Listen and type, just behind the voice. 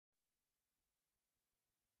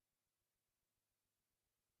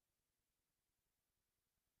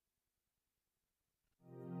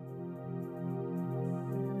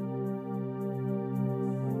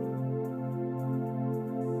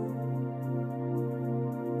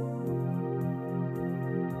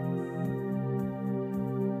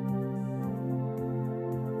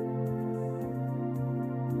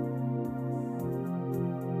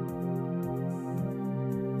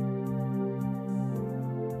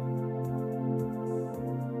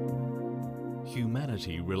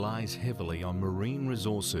Humanity relies heavily on marine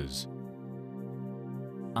resources.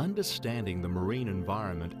 Understanding the marine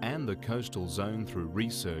environment and the coastal zone through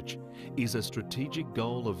research is a strategic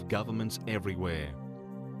goal of governments everywhere.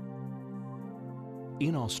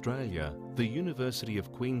 In Australia, the University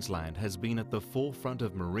of Queensland has been at the forefront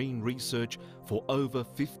of marine research for over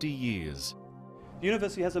 50 years. The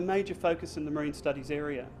university has a major focus in the marine studies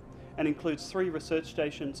area and includes 3 research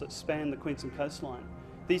stations that span the Queensland coastline.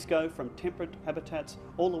 These go from temperate habitats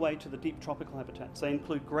all the way to the deep tropical habitats. They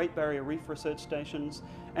include Great Barrier Reef research stations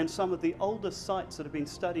and some of the oldest sites that have been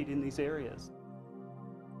studied in these areas.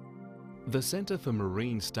 The Centre for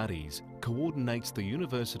Marine Studies coordinates the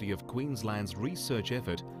University of Queensland's research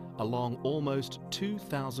effort along almost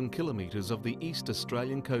 2,000 kilometres of the East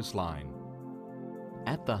Australian coastline.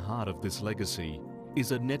 At the heart of this legacy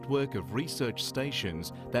is a network of research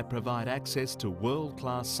stations that provide access to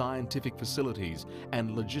world-class scientific facilities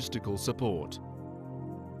and logistical support.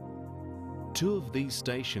 2 of these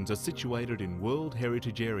stations are situated in World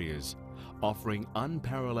Heritage areas, offering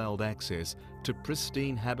unparalleled access to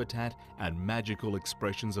pristine habitat and magical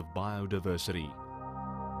expressions of biodiversity.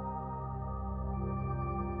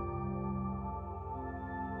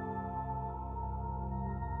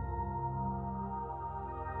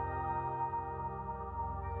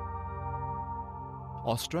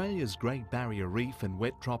 Australia's Great Barrier Reef and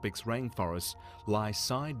wet tropics rainforests lie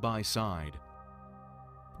side by side.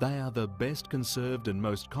 They are the best conserved and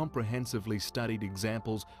most comprehensively studied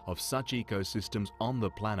examples of such ecosystems on the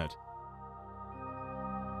planet.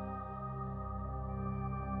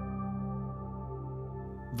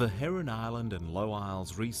 The Heron Island and Low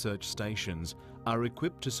Isles research stations are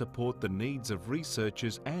equipped to support the needs of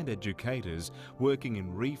researchers and educators working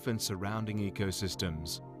in reef and surrounding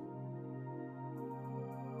ecosystems.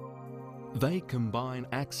 They combine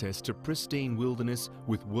access to pristine wilderness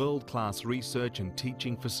with world-class research and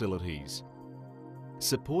teaching facilities.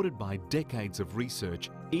 Supported by decades of research,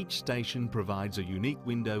 each station provides a unique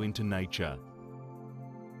window into nature.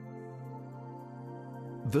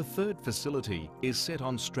 The 3rd facility is set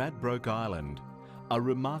on Stradbroke Island, a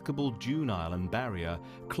remarkable dune island barrier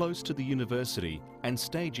close to the university and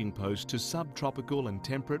staging post to subtropical and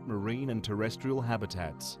temperate marine and terrestrial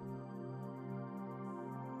habitats.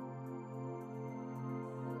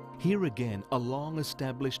 Here again, a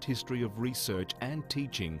long-established history of research and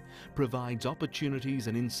teaching provides opportunities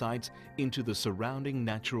and insights into the surrounding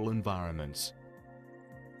natural environments.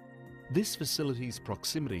 This facility's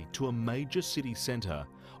proximity to a major city centre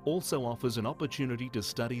also offers an opportunity to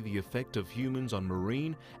study the effect of humans on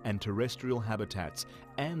marine and terrestrial habitats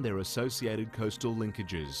and their associated coastal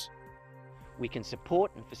linkages. We can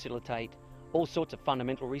support and facilitate all sorts of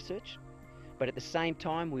fundamental research, but at the same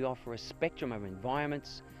time we offer a spectrum of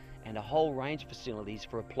environments and a whole range of facilities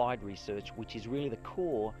for applied research, which is really the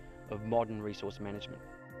core of modern resource management.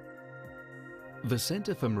 The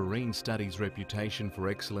Centre for Marine Studies' reputation for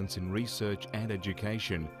excellence in research and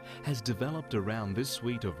education has developed around this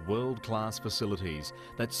suite of world-class facilities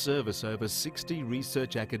that service over 60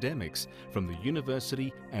 research academics from the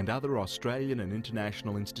university and other Australian and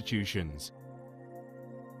international institutions.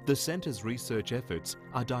 The Centre's research efforts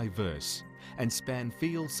are diverse and span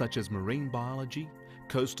fields such as marine biology,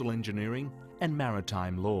 coastal engineering and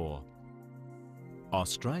maritime law.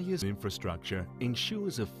 Australia's infrastructure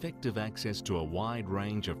ensures effective access to a wide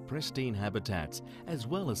range of pristine habitats as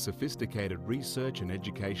well as sophisticated research and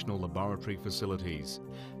educational laboratory facilities,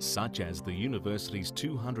 such as the university's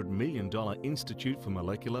 $200 million Institute for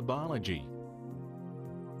Molecular Biology.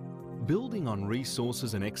 Building on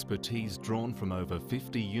resources and expertise drawn from over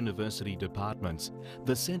 50 university departments,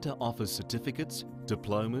 the Centre offers certificates,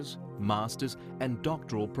 diplomas, masters and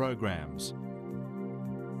doctoral programs.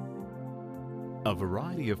 A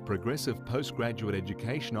variety of progressive postgraduate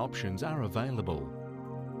education options are available.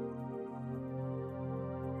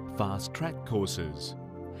 Fast-track courses,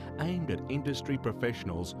 aimed at industry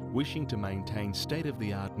professionals wishing to maintain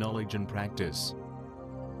state-of-the-art knowledge and practice.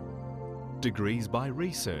 Degrees by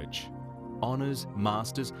research, honours,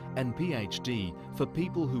 masters and PhD for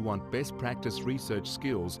people who want best practice research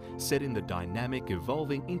skills set in the dynamic,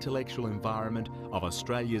 evolving intellectual environment of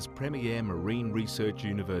Australia's premier marine research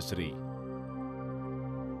university.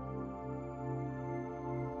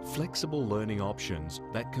 Flexible learning options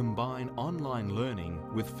that combine online learning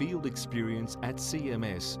with field experience at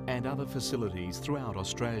CMS and other facilities throughout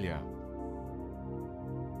Australia.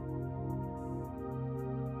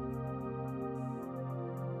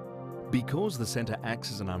 Because the Centre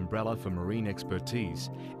acts as an umbrella for marine expertise,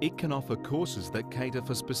 it can offer courses that cater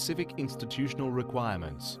for specific institutional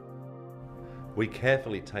requirements. We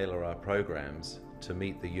carefully tailor our programs to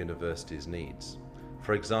meet the university's needs.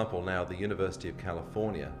 For example, now the University of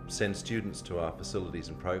California sends students to our facilities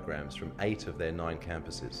and programs from 8 of their 9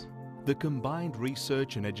 campuses. The combined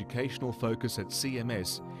research and educational focus at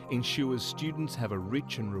CMS ensures students have a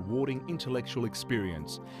rich and rewarding intellectual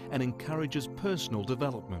experience and encourages personal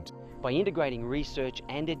development. By integrating research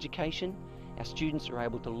and education, our students are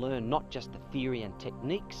able to learn not just the theory and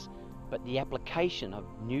techniques, but the application of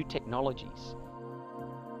new technologies.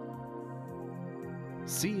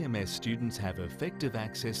 CMS students have effective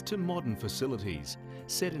access to modern facilities,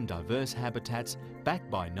 set in diverse habitats, backed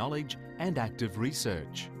by knowledge and active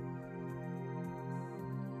research.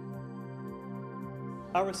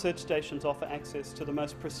 Our research stations offer access to the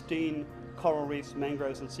most pristine coral reefs,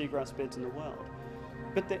 mangroves and seagrass beds in the world.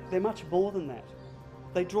 But they're much more than that.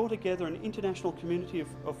 They draw together an international community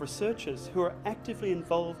of researchers who are actively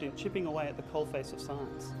involved in chipping away at the coalface of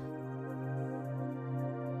science.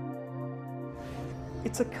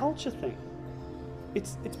 It's a culture thing.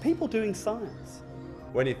 It's people doing science.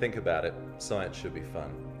 When you think about it, science should be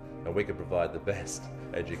fun, and we can provide the best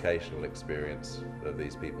educational experience of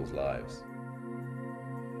these people's lives.